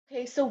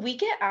Okay, so we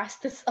get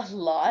asked this a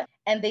lot,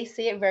 and they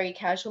say it very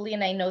casually,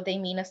 and I know they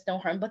mean us no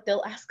harm, but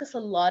they'll ask us a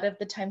lot of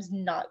the times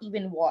not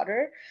even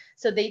water.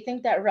 So they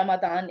think that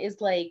Ramadan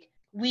is like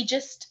we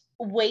just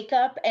wake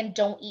up and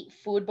don't eat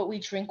food, but we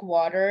drink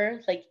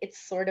water. Like it's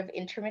sort of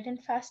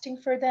intermittent fasting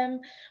for them,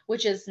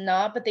 which is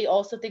not, but they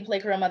also think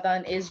like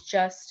Ramadan is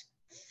just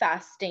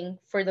fasting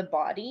for the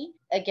body.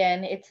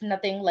 Again, it's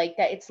nothing like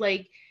that. It's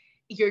like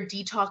you're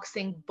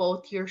detoxing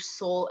both your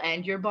soul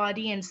and your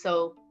body, and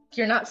so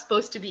you're not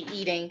supposed to be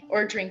eating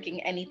or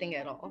drinking anything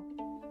at all.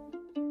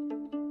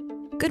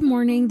 Good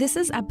morning. This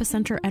is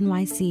Epicenter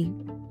NYC.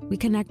 We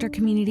connect our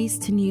communities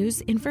to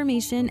news,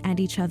 information, and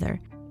each other.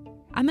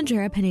 I'm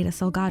Andrea Pineda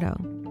Salgado.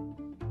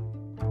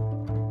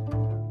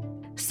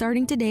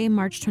 Starting today,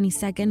 March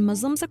 22nd,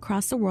 Muslims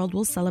across the world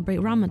will celebrate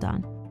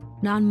Ramadan.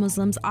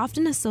 Non-Muslims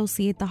often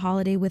associate the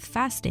holiday with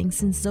fasting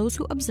since those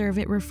who observe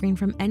it refrain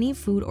from any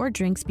food or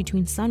drinks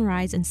between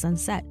sunrise and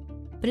sunset.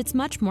 But it's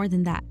much more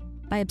than that.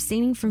 By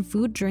abstaining from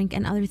food, drink,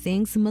 and other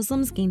things,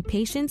 Muslims gain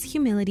patience,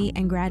 humility,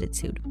 and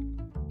gratitude.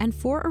 And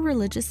for a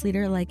religious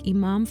leader like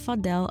Imam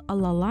Fadel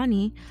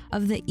Al-Alani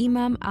of the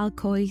Imam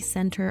Al-Khoi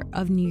Center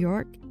of New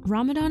York,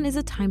 Ramadan is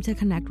a time to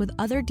connect with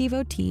other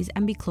devotees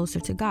and be closer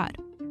to God.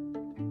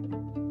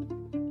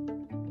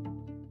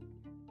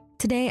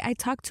 Today, I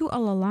talked to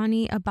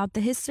Al-Alani about the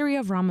history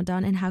of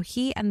Ramadan and how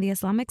he and the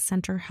Islamic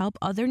Center help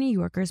other New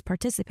Yorkers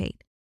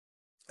participate.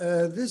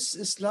 This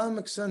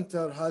Islamic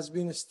Center has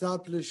been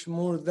established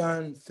more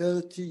than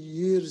 30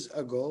 years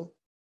ago,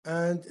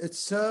 and it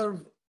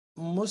serves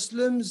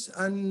Muslims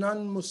and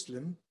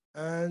non-Muslim,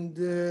 and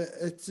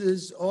it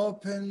is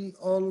open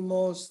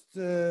almost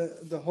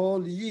the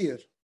whole year,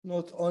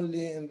 not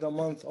only in the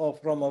month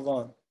of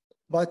Ramadan.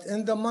 But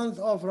in the month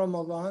of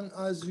Ramadan,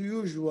 as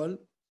usual,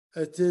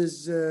 it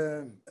is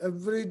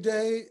every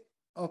day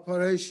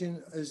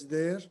operation is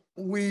there.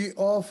 We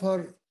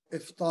offer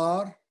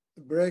iftar,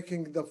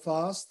 breaking the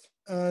fast,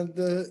 and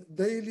the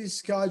daily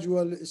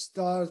schedule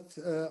starts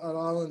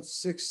around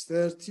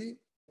 6:30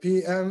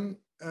 p.m.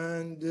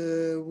 and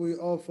we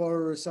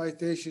offer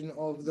recitation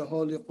of the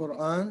Holy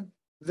Quran,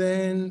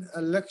 then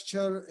a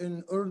lecture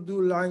in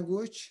Urdu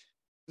language,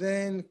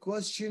 then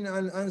question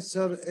and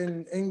answer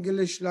in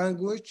English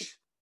language.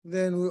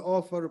 Then we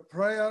offer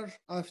prayer.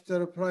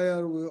 After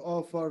prayer, we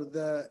offer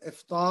the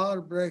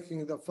iftar,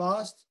 breaking the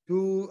fast,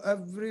 to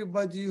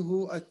everybody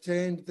who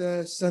attend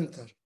the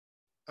center.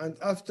 And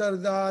after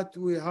that,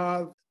 we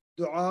have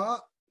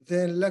dua,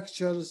 then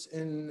lectures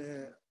in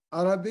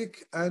Arabic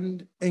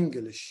and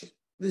English.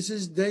 This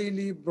is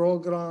daily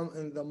program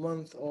in the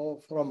month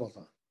of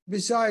Ramadan.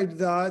 Besides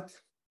that,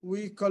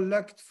 we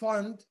collect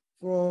fund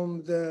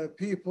from the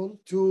people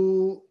to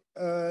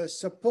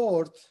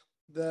support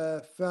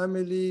the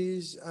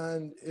families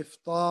and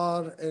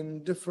iftar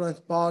in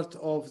different parts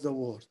of the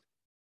world.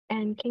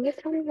 And can you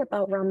tell me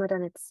about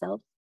Ramadan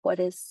itself? What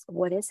is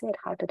it?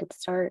 How did it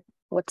start?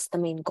 What's the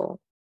main goal?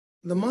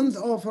 The month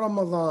of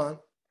Ramadan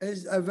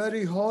is a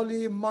very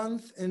holy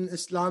month in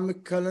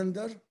Islamic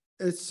calendar.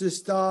 It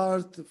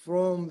starts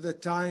from the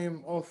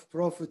time of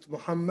Prophet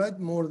Muhammad,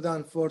 more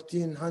than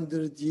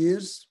 1400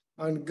 years.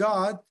 And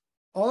God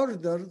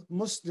ordered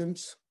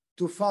Muslims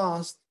to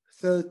fast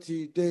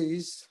 30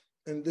 days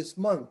in this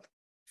month.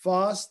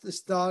 Fast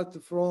starts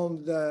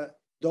from the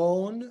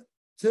dawn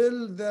till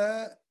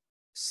the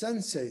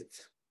sunset.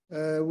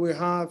 We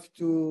have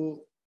to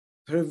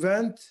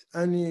prevent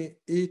any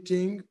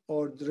eating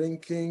or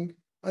drinking,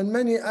 and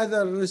many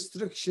other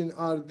restrictions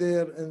are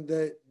there in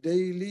the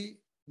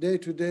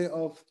day-to-day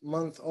of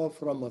month of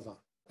Ramadan.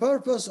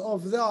 Purpose of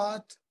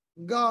that,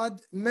 God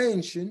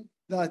mentioned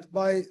that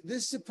by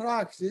this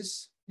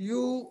practice,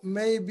 you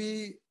may be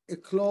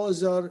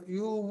closer,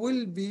 you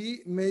will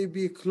be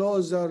maybe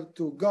closer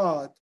to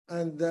God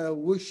and the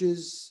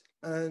wishes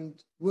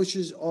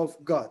of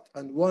God,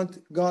 and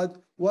what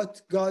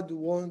God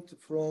wants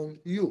from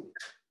you.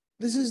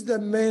 This is the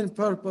main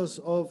purpose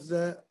of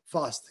the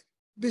fasting.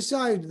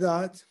 Besides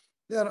that,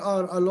 there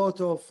are a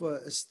lot of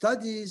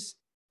studies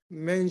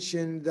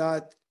mention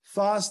that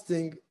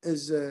fasting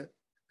is a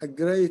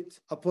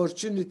great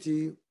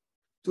opportunity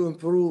to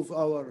improve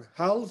our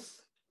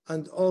health,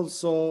 and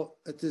also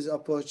it is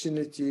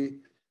opportunity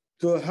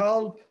to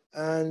help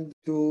and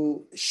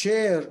to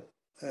share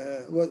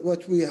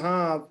what we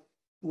have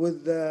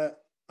with the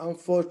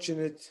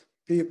unfortunate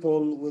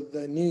people, with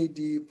the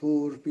needy,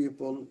 poor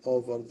people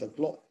over the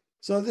globe.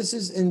 So this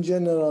is in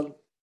general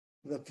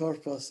the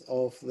purpose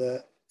of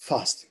the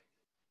fasting.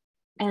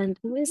 And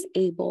who is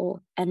able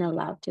and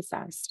allowed to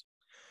fast?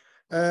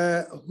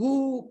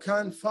 Who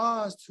can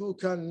fast, who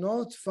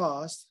cannot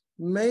fast?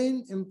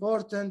 Main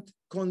important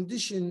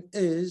condition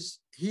is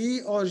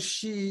he or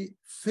she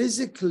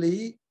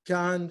physically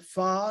can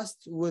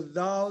fast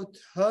without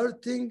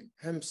hurting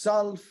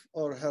himself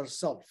or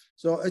herself.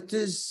 So it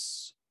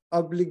is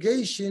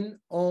obligation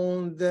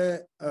on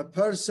the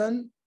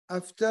person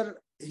after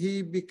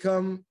he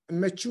become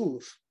mature.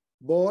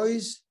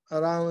 Boys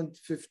around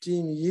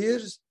 15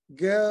 years,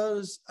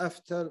 girls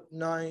after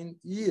 9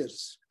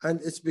 years,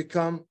 and it's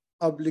become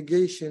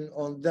obligation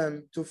on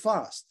them to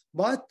fast,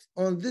 but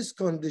on this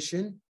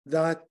condition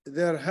that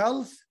their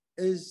health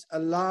is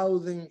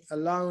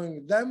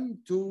allowing them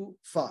to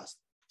fast.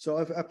 So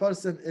if a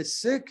person is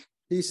sick,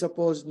 he's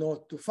supposed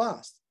not to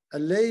fast. A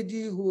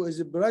lady who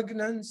is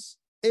pregnant,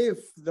 if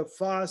the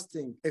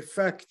fasting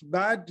affect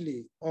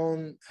badly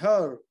on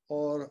her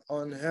or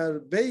on her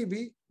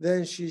baby,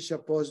 then she's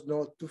supposed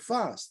not to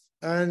fast.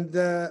 And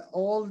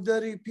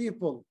elderly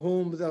people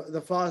whom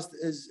the fast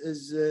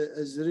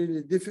is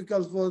really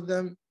difficult for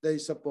them, they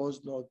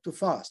supposed not to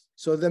fast.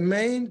 So the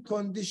main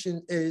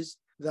condition is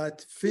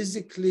that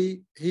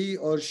physically he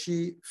or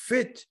she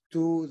fit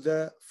to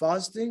the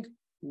fasting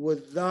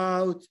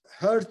without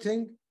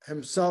hurting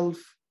himself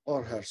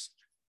or herself.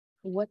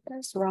 What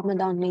does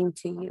Ramadan mean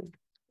to you?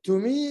 To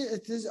me,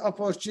 it is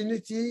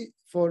opportunity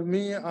for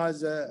me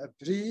as a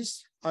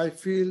priest. I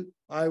feel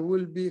I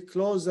will be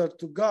closer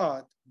to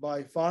God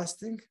by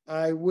fasting.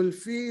 I will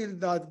feel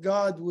that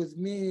God with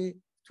me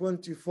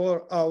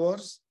 24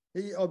 hours.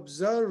 He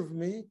observes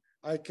me.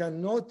 I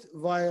cannot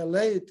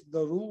violate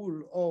the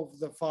rule of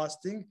the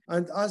fasting.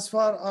 And as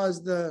far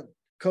as the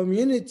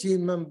community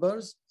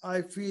members,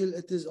 I feel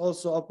it is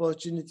also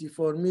opportunity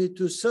for me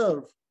to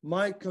serve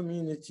my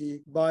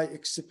community by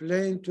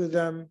explaining to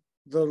them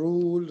the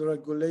rule,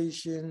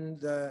 regulation,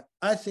 the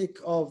ethic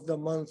of the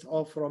month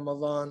of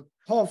Ramadan.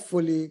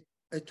 Hopefully,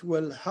 it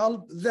will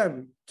help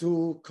them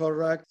to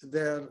correct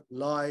their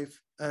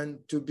life and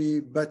to be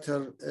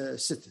better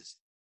citizens.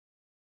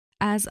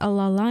 As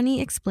Alalani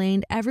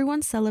explained,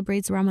 everyone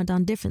celebrates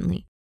Ramadan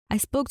differently. I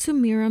spoke to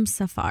Miriam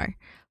Safar,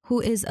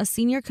 who is a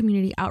senior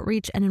community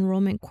outreach and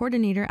enrollment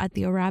coordinator at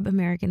the Arab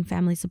American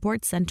Family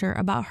Support Center,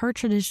 about her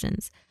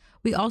traditions.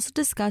 We also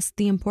discussed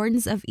the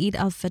importance of Eid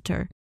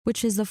al-Fitr,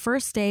 which is the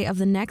first day of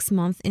the next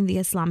month in the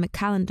Islamic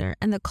calendar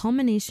and the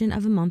culmination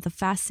of a month of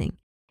fasting.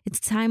 It's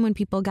a time when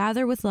people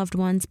gather with loved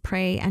ones,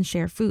 pray, and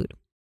share food.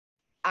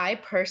 I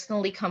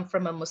personally come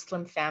from a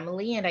Muslim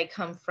family, and I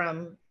come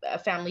from a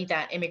family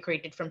that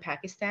immigrated from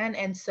Pakistan.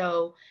 And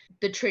so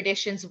the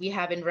traditions we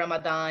have in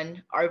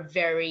Ramadan are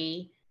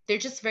they're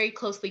just very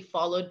closely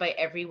followed by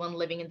everyone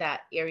living in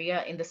that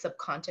area in the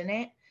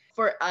subcontinent.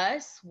 For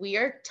us, we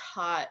are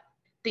taught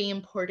the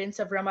importance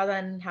of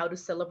Ramadan and how to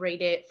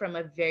celebrate it from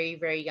a very,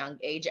 very young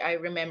age. I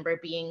remember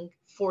being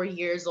 4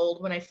 years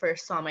old when I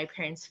first saw my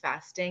parents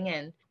fasting,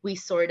 and we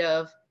sort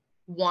of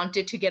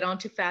wanted to get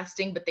onto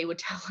fasting, but they would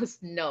tell us,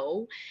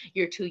 no,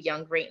 you're too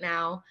young right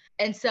now.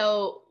 And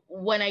so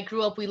when I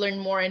grew up, we learned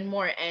more and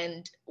more.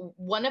 And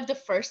one of the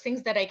first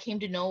things that I came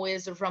to know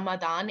is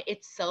Ramadan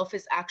itself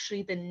is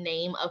actually the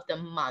name of the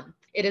month.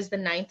 It is the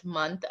 9th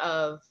month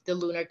of the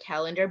lunar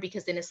calendar,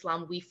 because in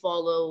Islam, we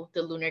follow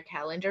the lunar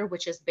calendar,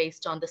 which is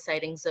based on the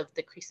sightings of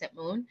the crescent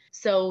moon.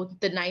 So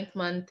the 9th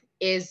month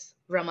is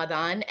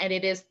Ramadan, and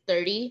it is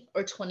 30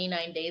 or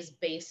 29 days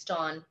based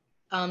on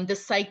the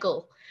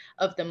cycle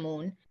of the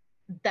moon.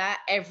 That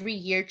every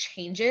year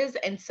changes.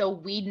 And so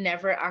we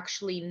never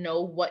actually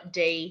know what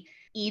day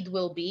Eid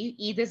will be.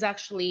 Eid is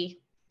actually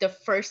the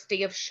first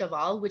day of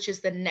Shawwal, which is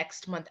the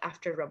next month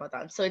after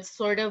Ramadan. So it's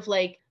sort of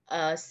like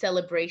a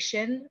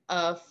celebration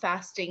of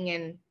fasting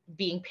and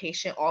being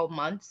patient all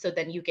month. So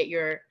then you get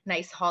your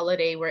nice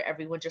holiday where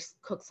everyone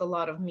just cooks a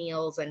lot of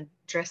meals and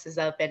dresses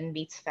up and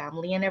meets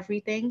family and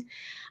everything.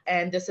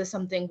 And this is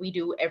something we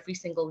do every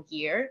single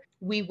year.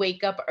 We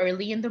wake up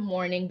early in the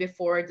morning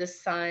before the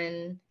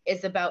sun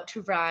is about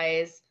to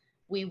rise.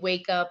 We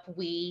wake up,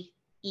 we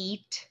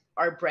eat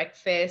our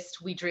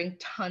breakfast, we drink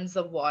tons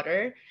of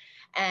water.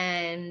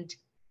 And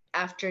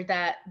after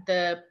that,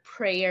 the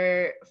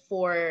prayer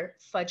for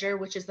Fajr,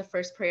 which is the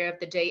first prayer of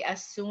the day,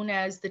 as soon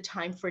as the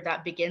time for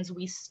that begins,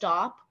 we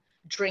stop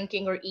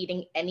drinking or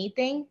eating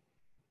anything.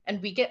 And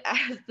we get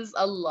asked this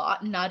a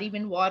lot, not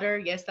even water.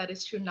 Yes, that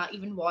is true, not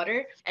even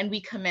water. And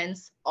we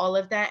commence all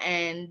of that.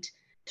 And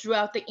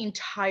throughout the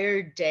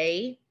entire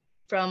day,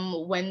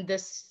 from when the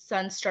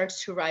sun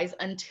starts to rise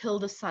until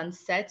the sun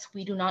sets,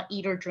 we do not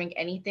eat or drink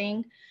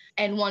anything.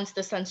 And once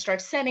the sun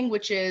starts setting,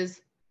 which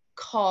is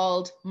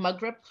called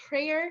Maghrib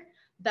prayer,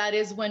 that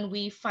is when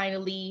we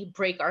finally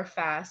break our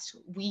fast.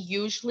 We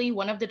usually,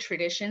 one of the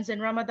traditions in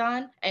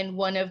Ramadan and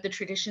one of the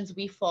traditions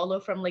we follow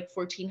from like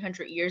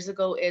 1400 years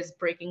ago is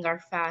breaking our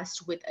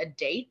fast with a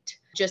date,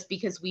 just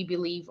because we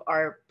believe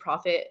our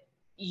prophet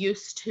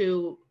used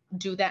to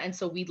do that, and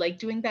so we like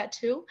doing that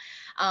too.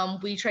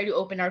 We try to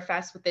open our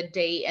fast with a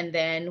date, and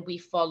then we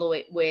follow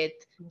it with,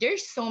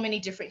 there's so many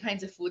different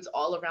kinds of foods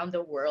all around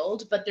the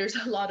world, but there's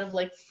a lot of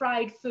like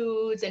fried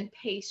foods and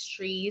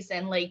pastries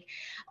and like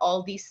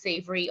all these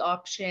savory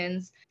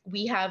options.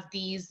 We have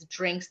these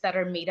drinks that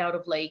are made out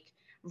of like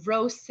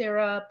rose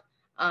syrup,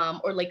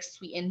 or like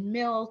sweetened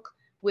milk,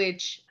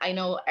 which I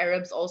know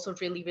Arabs also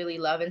really, really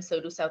love, and so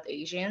do South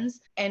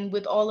Asians. And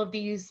with all of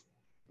these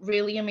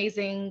really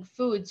amazing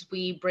foods,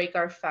 we break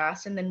our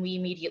fast and then we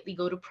immediately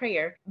go to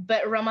prayer.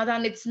 But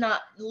Ramadan, it's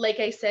not, like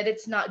I said,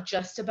 it's not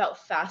just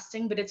about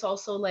fasting, but it's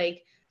also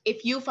like,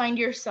 if you find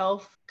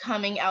yourself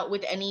coming out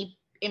with any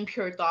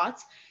impure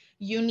thoughts,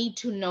 you need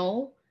to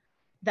know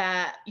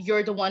that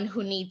you're the one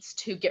who needs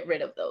to get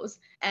rid of those.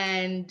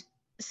 And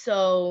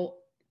So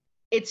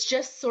it's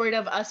just sort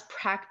of us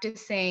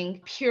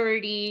practicing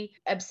purity,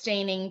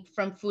 abstaining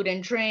from food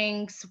and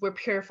drinks. We're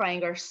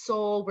purifying our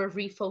soul. We're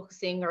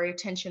refocusing our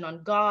attention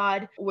on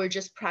God. We're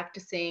just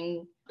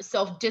practicing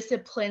self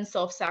discipline,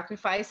 self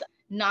sacrifice,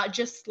 not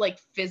just like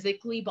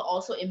physically, but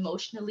also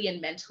emotionally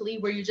and mentally,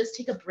 where you just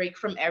take a break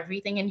from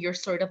everything and you're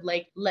sort of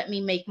like, let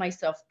me make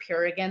myself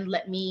pure again.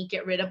 Let me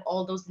get rid of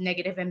all those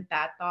negative and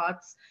bad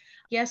thoughts.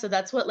 Yeah, so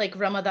that's what like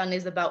Ramadan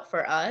is about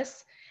for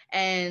us.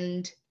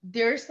 And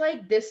there's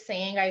like this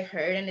saying I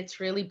heard, and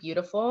it's really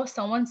beautiful.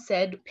 Someone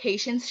said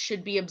patience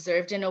should be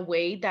observed in a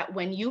way that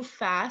when you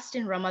fast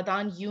in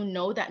Ramadan, you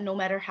know that no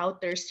matter how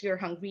thirsty or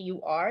hungry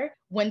you are,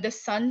 when the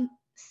sun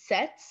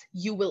sets,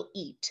 you will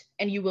eat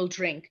and you will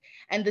drink.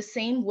 And the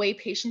same way,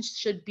 patience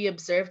should be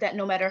observed that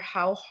no matter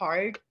how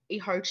hard a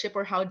hardship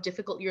or how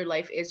difficult your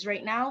life is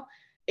right now,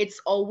 it's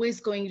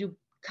always going to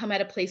come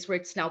at a place where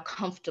it's now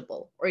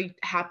comfortable or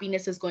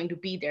happiness is going to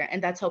be there.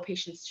 And that's how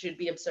patience should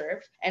be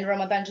observed. And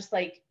Ramadan just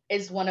like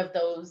is one of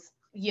those,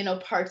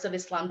 parts of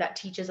Islam that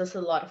teaches us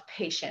a lot of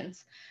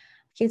patience.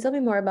 Can you tell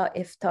me more about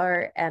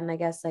iftar and I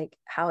guess like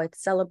how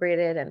it's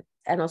celebrated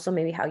and also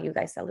maybe how you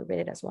guys celebrate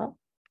it as well?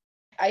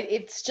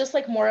 It's just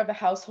like more of a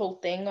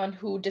household thing on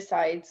who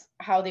decides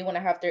how they want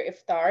to have their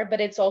iftar,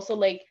 but it's also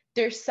like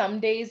there's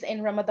some days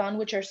in Ramadan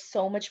which are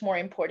so much more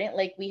important.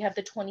 Like we have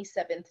the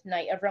 27th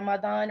night of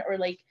Ramadan, or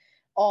like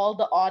all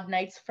the odd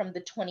nights from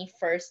the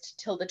 21st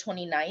till the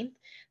 29th.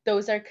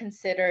 Those are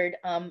considered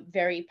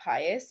very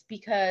pious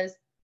because,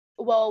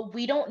 well,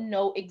 we don't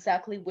know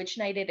exactly which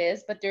night it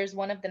is, but there's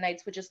one of the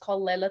nights which is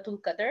called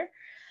Laylatul Qadr,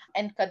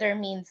 and Qadr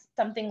means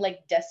something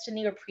like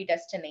destiny or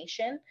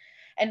predestination.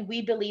 And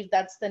we believe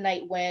that's the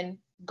night when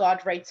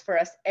God writes for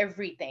us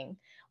everything,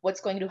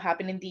 what's going to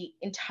happen in the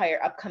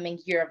entire upcoming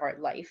year of our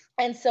life.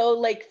 And so,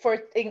 like, for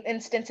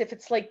instance, if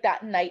it's like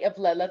that night of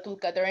Laylatul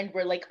Qadr and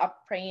we're like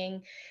up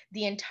praying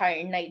the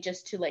entire night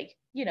just to, like,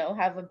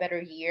 have a better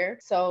year.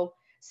 So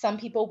some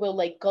people will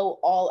like go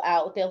all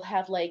out. They'll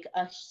have like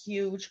a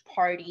huge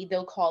party.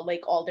 They'll call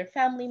like all their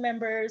family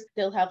members.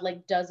 They'll have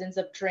like dozens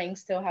of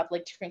drinks. They'll have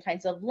like different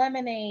kinds of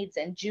lemonades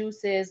and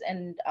juices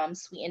and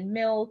sweetened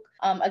milk.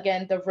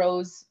 Again, the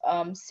rose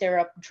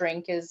syrup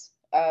drink is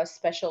a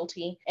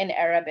specialty in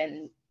Arab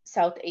and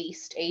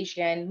Southeast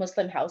Asian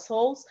Muslim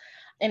households.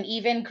 And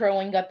even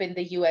growing up in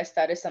the US,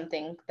 that is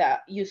something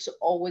that used to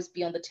always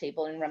be on the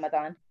table in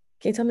Ramadan.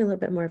 Can you tell me a little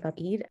bit more about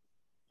Eid?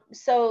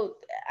 So,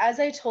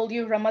 as I told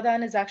you,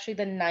 Ramadan is actually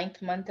the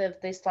 9th month of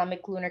the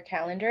Islamic lunar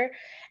calendar,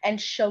 and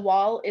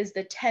Shawwal is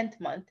the 10th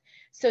month.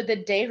 So, the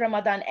day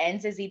Ramadan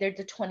ends is either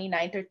the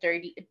 29th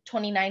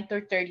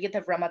or 30th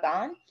of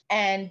Ramadan.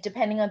 And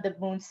depending on the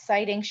moon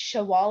sighting,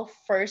 Shawwal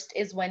first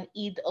is when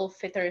Eid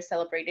al-Fitr is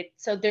celebrated.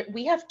 So,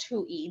 we have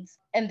two Eids,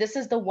 and this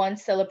is the one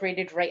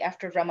celebrated right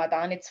after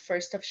Ramadan. It's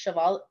first of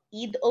Shawwal.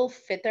 Eid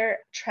al-Fitr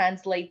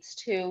translates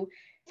to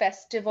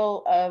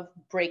festival of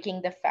breaking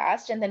the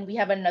fast. And then we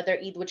have another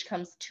Eid which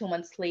comes 2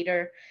 months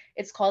later.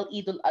 It's called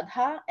Eid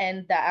al-Adha,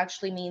 and that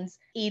actually means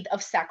Eid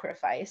of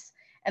sacrifice.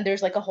 And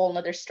there's like a whole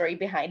nother story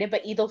behind it.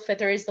 But Eid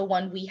al-Fitr is the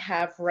one we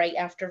have right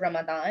after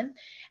Ramadan.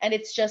 And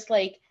it's just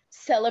like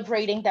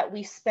celebrating that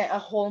we spent a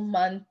whole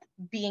month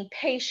being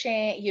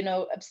patient,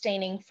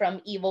 abstaining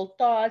from evil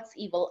thoughts,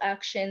 evil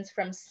actions,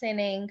 from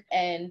sinning.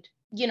 And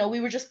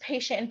we were just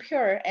patient and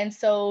pure. And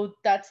so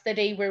that's the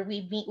day where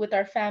we meet with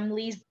our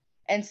families.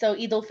 And so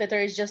Eid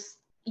al-Fitr is just,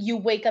 you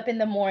wake up in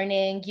the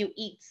morning, you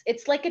eat.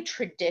 It's like a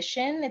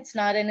tradition. It's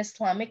not an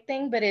Islamic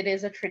thing, but it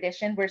is a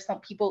tradition where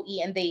some people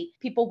eat, and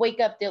people wake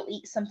up, they'll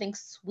eat something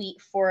sweet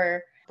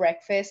for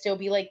breakfast. It'll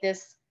be like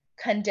this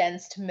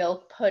condensed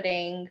milk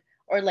pudding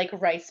or like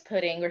rice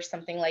pudding or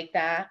something like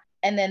that.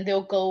 And then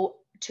they'll go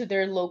to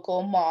their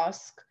local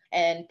mosque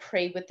and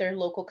pray with their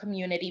local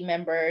community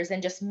members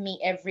and just meet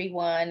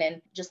everyone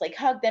and just like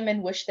hug them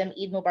and wish them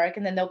Eid Mubarak.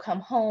 And then they'll come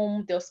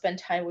home, they'll spend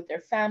time with their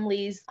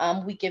families.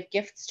 We give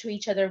gifts to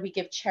each other, we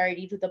give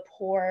charity to the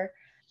poor.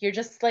 You're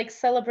just like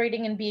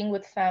celebrating and being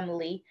with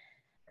family.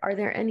 Are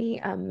there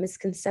any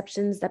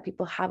misconceptions that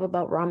people have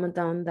about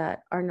Ramadan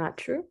that are not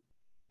true?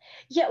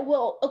 Yeah,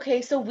 well,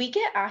 okay, so we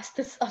get asked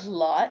this a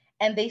lot,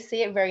 and they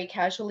say it very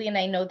casually, and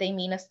I know they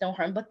mean us no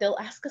harm, but they'll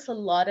ask us a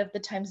lot of the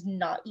times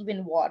not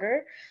even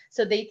water.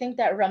 So they think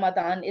that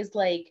Ramadan is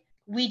like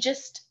we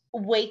just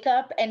wake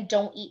up and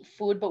don't eat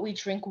food, but we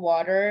drink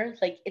water.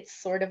 Like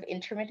it's sort of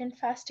intermittent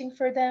fasting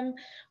for them,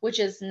 which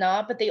is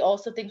not, but they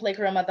also think like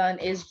Ramadan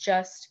is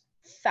just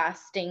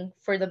fasting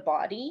for the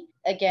body.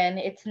 Again,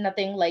 it's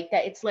nothing like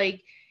that. It's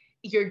like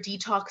you're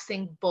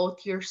detoxing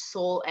both your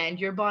soul and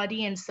your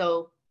body. And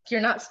so you're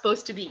not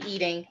supposed to be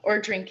eating or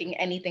drinking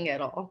anything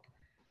at all.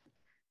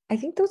 I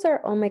think those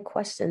are all my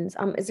questions.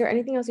 Is there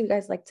anything else you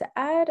guys like to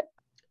add?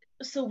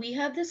 So we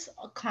have this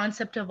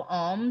concept of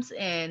alms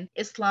in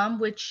Islam,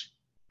 which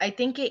I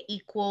think it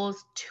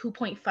equals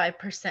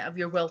 2.5% of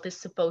your wealth is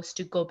supposed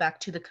to go back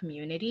to the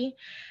community.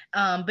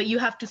 But you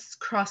have to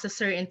cross a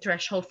certain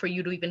threshold for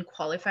you to even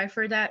qualify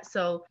for that.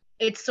 So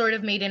it's sort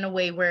of made in a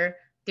way where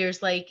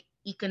there's like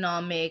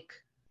economic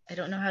I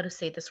don't know how to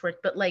say this word,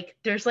 but like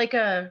there's like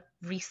a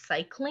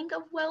recycling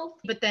of wealth.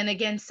 But then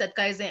again,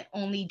 sadaqah isn't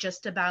only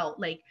just about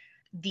like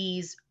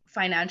these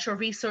financial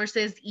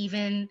resources,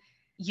 even,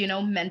 you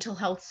know, mental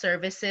health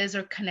services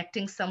or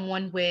connecting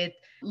someone with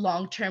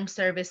long-term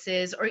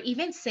services, or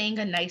even saying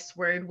a nice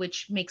word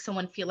which makes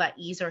someone feel at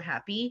ease or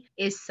happy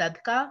is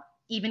sadaqah.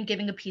 Even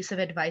giving a piece of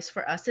advice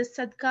for us is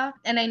sadaqah.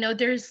 And I know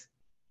there's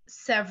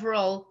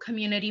several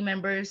community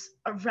members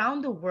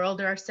around the world.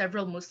 There are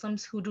several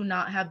Muslims who do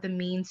not have the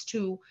means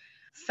to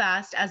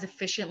fast as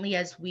efficiently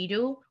as we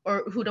do,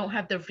 or who don't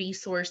have the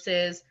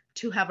resources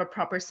to have a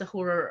proper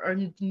sahur or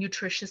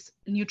nutritious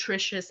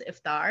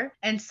iftar.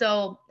 And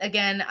so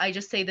again, I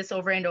just say this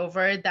over and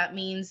over. That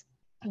means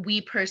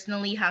we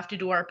personally have to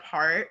do our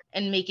part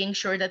in making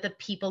sure that the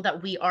people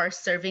that we are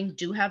serving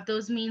do have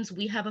those means.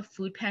 We have a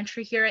food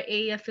pantry here at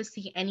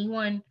AAFSC.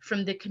 Anyone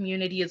from the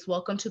community is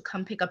welcome to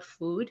come pick up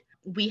food.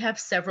 We have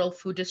several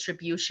food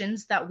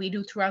distributions that we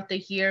do throughout the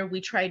year.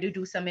 We try to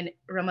do some in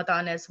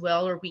Ramadan as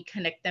well, or we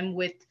connect them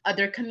with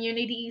other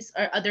communities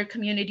or other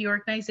community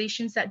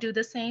organizations that do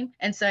the same.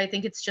 And so I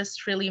think it's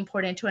just really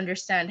important to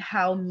understand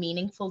how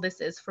meaningful this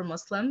is for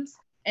Muslims,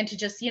 and to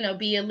just, you know,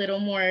 be a little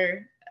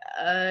more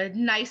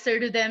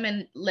nicer to them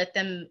and let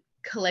them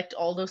collect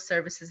all those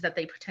services that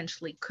they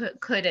potentially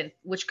couldn't,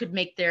 which could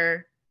make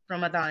their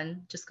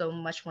Ramadan just go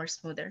much more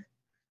smoother.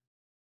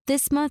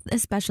 This month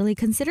especially,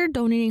 consider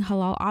donating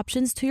halal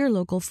options to your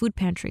local food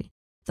pantry.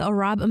 The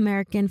Arab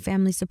American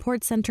Family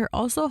Support Center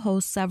also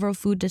hosts several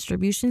food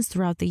distributions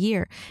throughout the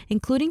year,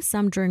 including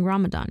some during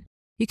Ramadan.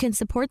 You can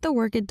support the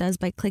work it does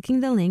by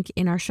clicking the link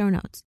in our show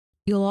notes.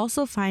 You'll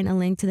also find a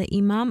link to the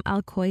Imam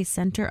Al-Khoi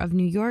Center of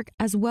New York,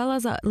 as well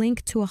as a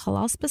link to a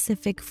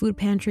halal-specific food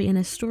pantry in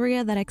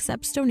Astoria that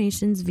accepts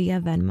donations via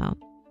Venmo.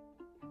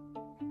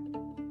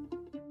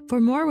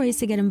 For more ways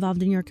to get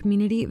involved in your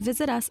community,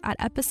 visit us at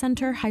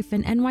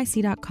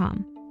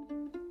epicenter-nyc.com.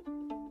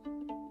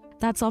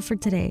 That's all for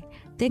today.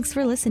 Thanks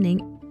for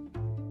listening.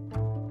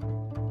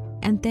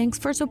 And thanks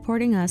for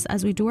supporting us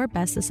as we do our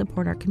best to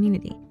support our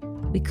community.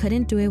 We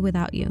couldn't do it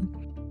without you.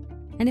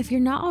 And if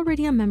you're not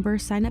already a member,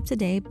 sign up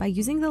today by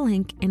using the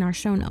link in our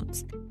show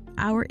notes.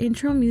 Our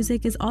intro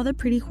music is All the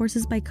Pretty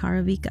Horses by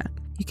Karavika.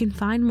 You can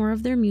find more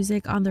of their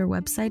music on their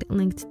website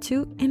linked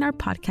to in our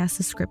podcast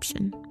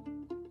description.